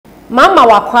Mama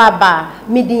wakwaba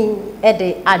midi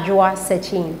ede adwoa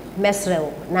searching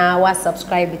mesrel na wa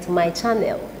subscribe to my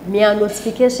channel. Mia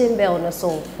notification bell no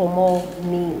so for more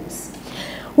news.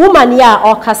 Woman ya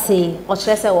okase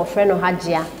ochrese wo friend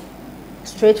Hajia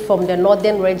straight from the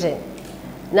northern region.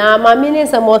 Na mamini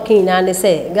some working na ne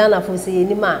say Ghana for say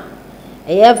anima.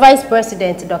 Eye Vice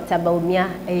President Dr. Bawumia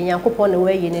Yankopon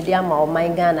we yi ne dia ma o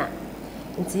man Ghana.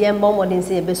 Nti ye mbom modern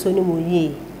say be so ni mu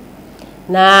yie.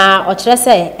 Na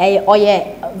ochrese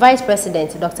oye Vice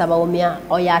President Dr. Bawumia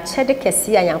oya chede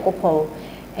kesi a Yankopon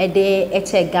ede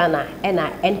eche Ghana na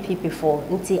NPP4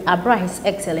 nti abra His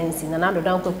Excellency Nana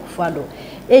Danko Kufuado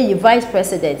Vice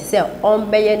President say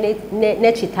onbeye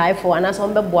ne chitaifo anaso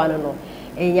onbeboa no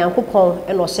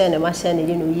Yankopon no hye ne ma hye ne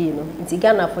ye no yi no nti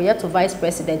Ghana for yet to Vice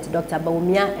President Dr.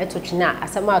 Bawumia etotwena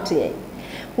asema ato ye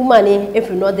woman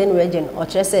every northern region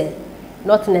ochrese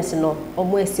northness no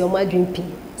omo esi omo adwimpi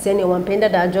seni wampenda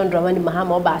da John Dramani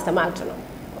Mahama oba asema ato no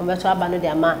obeto aba no de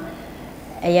ama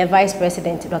Vice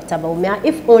President Dr. Bawumia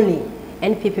if only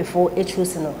NPP4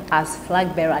 choose no as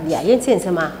flag bearer there yenti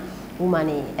nsema woman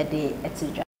e de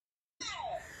etidwa.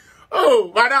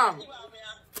 Oh madam,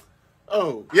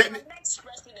 oh yeah, next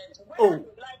president, oh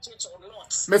like it or not.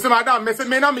 Mr. Madam, Mr.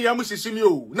 Mena me yamu shishimi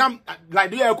o. Now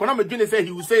like the economic journey say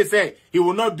he will say he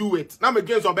will not do it. Now me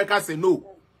James Obeka say no.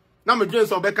 Now me James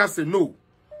Obeka say no.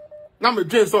 Now me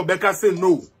James Obeka say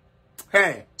no.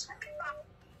 Hey.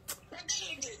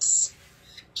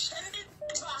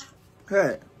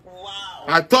 Hey. Wow.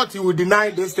 I thought he would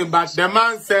deny this thing, but the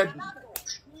man said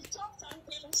he saw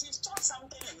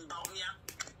something in Bawumia.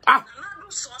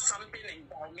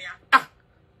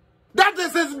 That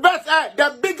is his best,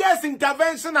 the biggest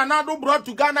intervention Anado brought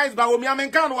to Ghana is Bawumia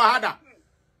Menkan Wahada.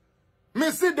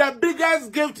 Me see the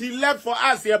biggest gift he left for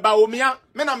us here, Bawumia.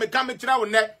 Me na me come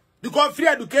because free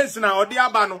education or the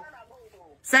abano.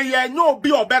 Say ye no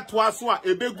be or bet to us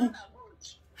a begu.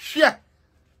 Share.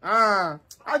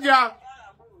 Aja.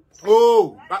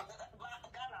 Oh.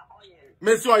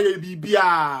 Monsieur ye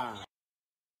bibia.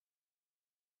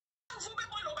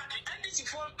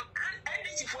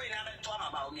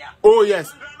 Oh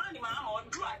yes.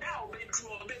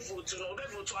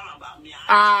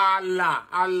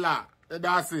 Allah.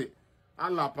 That's it.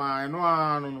 Allah pa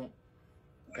no.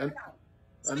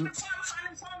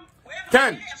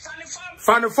 10.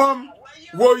 Funny form.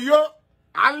 Woyo.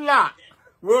 Allah.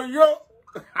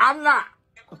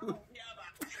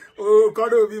 Oh,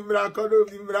 kono bimra.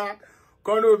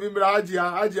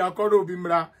 Ajia kono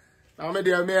bimra. Na me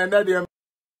de me na de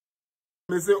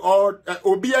me say all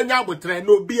obi anya botre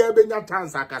na obi abenya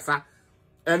chance akasa.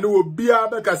 Ene obi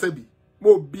abekasa bi.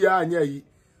 Mo obi anya yi.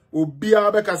 Obi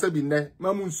abekasa bi ne.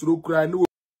 Mamu nsuro kura ne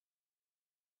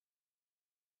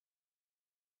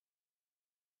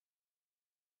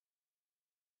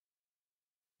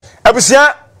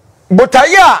Abusia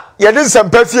Botaya yedin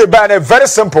sempafie ba na very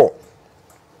simple.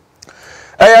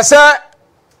 Say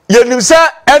yenim say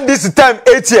end this time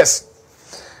 8 years.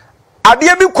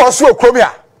 Ade bi koso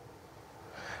okromia.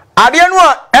 Ade no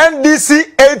a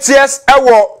NDC 8 years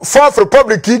ewo 4th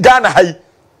Republic Ghana hai.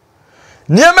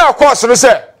 Niema akoso no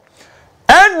say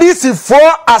NDC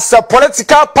for as a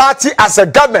political party as a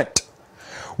government.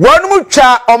 One mu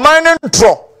twa oman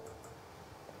ntro.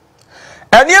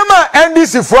 Eniema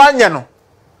NDC for anya no.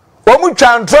 Omu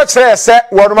twa ntro kire se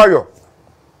wonumayo.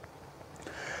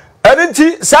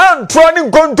 Enti sa ntro ni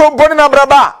nkontompo ni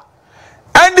nabraba.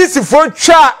 NDC for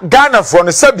twa Ghana for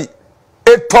no sabi.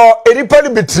 Eto eripa ni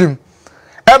bitrim.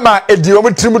 Ema edi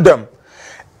omu trim dem.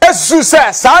 Esu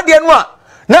se sa de no a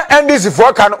na NDC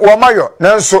for kan wo mayo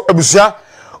nanso abusua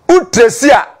utresi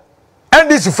a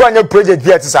NDC for anya project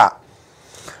yet sa.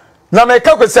 Na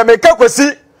meka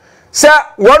kwesi se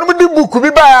wonu di book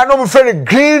bi ba ya no mo fere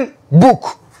green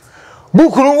book.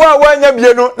 Book nu wa anya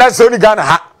bienu na se oni Ghana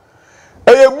ha.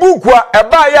 Eye book wa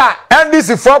eba ya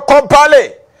NDC for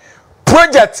compile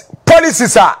project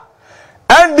policies a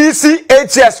NDC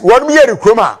HS wonu ye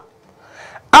rekroma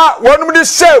wonu di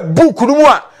share book nu mu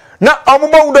a na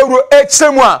omuba wudawuro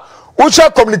HM a ucha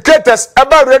communicators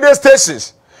eba radio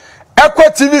stations Echo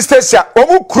TV station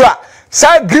omu kura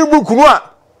sa green book nu a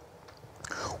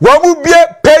womu bie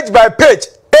page by page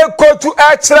echo to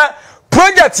extra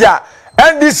project ya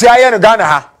NDC aye no Ghana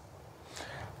ha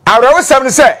arawo sam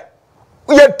ne say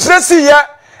ye tracy ya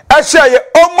ahia ye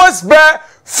almost be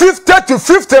 50 to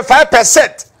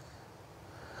 55%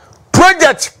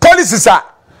 project policies are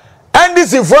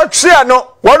NDC for tria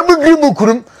no one mu green book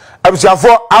rum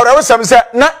abusuafo arawo sam say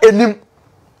na enim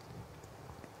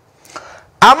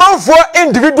amount for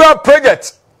individual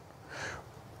project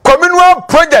communal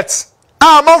projects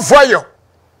amount for you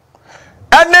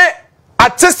any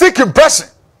artistic impression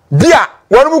bia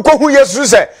wonu ko hu yesu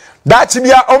se da chi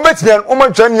bia o metimian o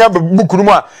matwan nya bukuru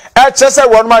mu a e chese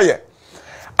wonu maye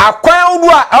akwan odu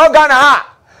a Ghana ha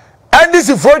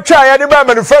ndc fo twa ya de ba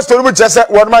manifesto no mu chese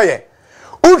wonu maye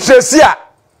utresi a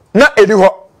na edi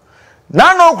ho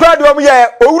na no kura de o mu ye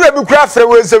owura bi kura frɛ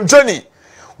wo nsemtoni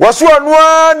wo so onu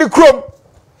a ni krom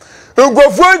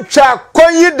ngofo twa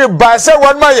konyi de ba se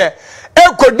wonu maye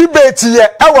eko debate ye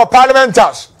e parliament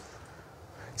house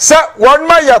se wonu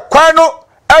maye kwan no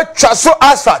atwa so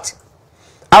asphalt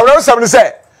awro sam ni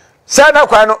se na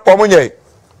kwan no omunye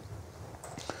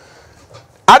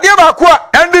ade ba ko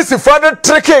a ndc for the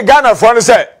tricky Ghana for no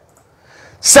se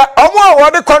omo a wo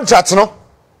de contract no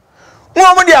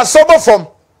mo de asobo fom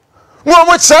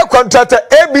mo che contract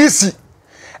ABC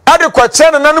ade kwa che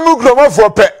na nanu gromofo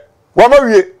pe wo ma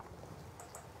wie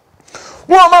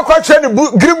mo ma kwa che ni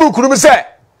green book ru mi se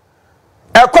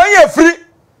ekwan ye free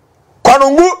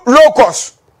kwanungu low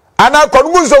cost ana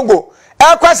kwanungu zongo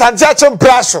ekwa sante a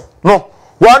chempraso no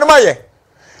wonu maye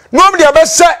no de be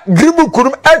se green book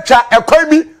ru atwa ekwan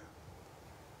bi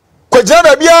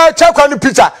kwajana bia chakwa ni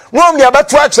pizza no de be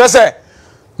to a kire se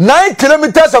 9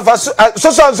 kilometers of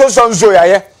so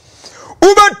yaye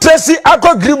uba tresi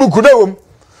akọ green book na wom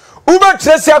uba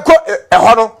tresi akọ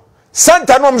eho no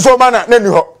santa no mso mana na ni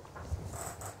ho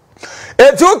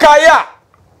etu kaya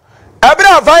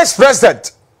abra vice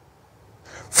president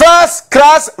first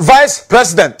class vice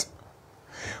president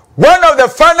one of the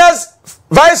finest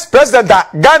vice president that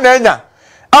Ghana enya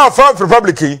our fourth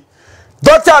republic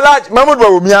Dr. Alhaji Mahmoud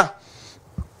Bawumia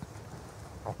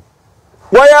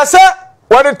wayasa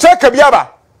what take biaba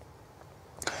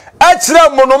extra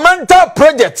monumental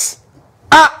projects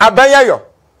abayayo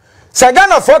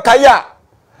Sagana for kaya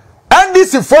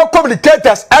NDC for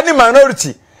communicators any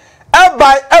minority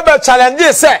eba challenge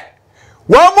say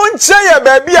wa munche ya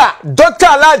baby a Dr.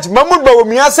 Alhaji Mahmoud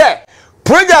Bawumia say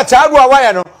project adu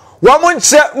awaya no wa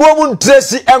munche wo mun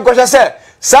tracy enkohwe say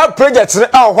sa project ne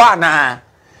ahwa ana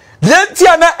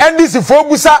yentia na NDC for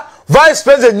busa vice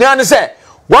president nyan say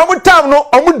wa mutam no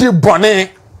omudi bone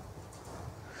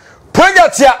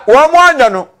project ya wa mu anya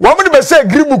no wa mu de be say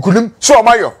green book nim so o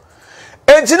mayo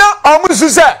entina omu su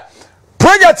say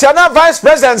project ya na vice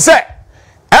president say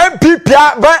MPP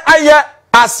ban aye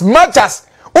as much as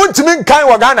untimi kan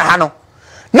wa Ghana ha no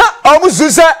na omu su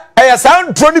say eya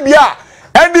san tro ni bia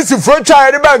NDC fro twa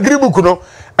ya de ba green book no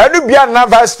enu bia na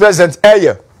vice president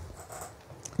eye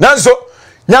nanso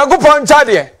nyagopon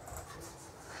chade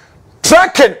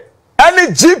tracking any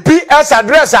GPS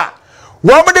addresser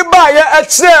woman de buy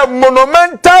a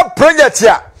monumental project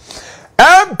here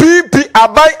MPP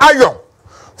abai ayo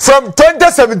from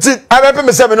 2017 I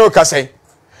me say me no ka say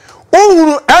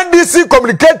uhuru NDC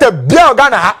communicator bia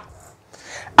Ghana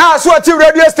ha so ati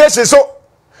radio station so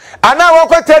ana wo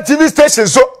kwata TV station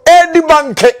so edi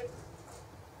bank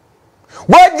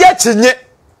wo je chinye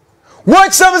wo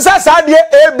chim sa sa de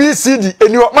ABCD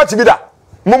eni wo mati bi da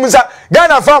mumza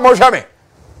Ghana fa mo hwa me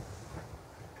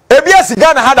ebiasi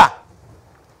Ghana hada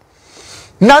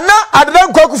nana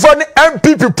adan kwakufo ni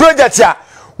MPP project ya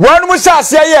wonu mu sha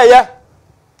ase ye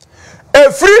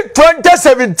e free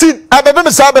 2017 abebe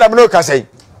me sabra me no ka say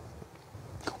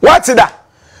what that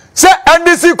say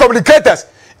NDC communicators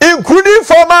including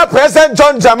former President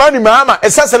John Dramani Mahama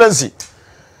His Excellency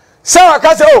say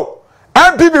waka say oh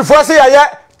MPP for say ye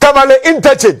Tamale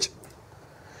interchange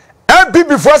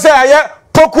MPP for say ye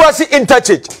Pokuasi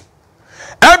interchange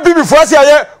MPP for say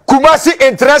ye Kumasi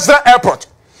International Airport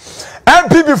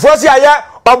MPP for say aya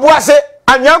obuase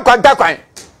anyan kwanta kwan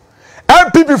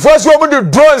MPP for say omo the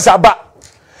drones aba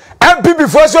MPP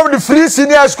for say omo the free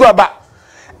senior school aba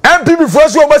MPP for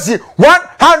say omo si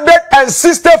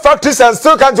 160 factories and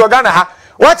still can't Ghana ha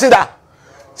what is that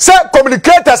say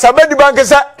communicators abedi bank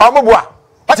say omo boa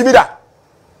what be that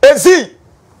ensi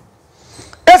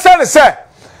esa say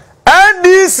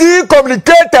NDC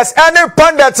communicators any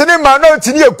pundits any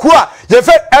minority ni eku a ye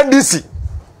fe NDC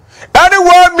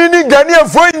anyone meaning Ghanaian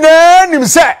for name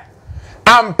say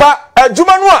ampa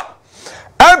adwuma no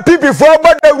a MPP for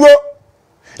bodawo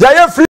ya free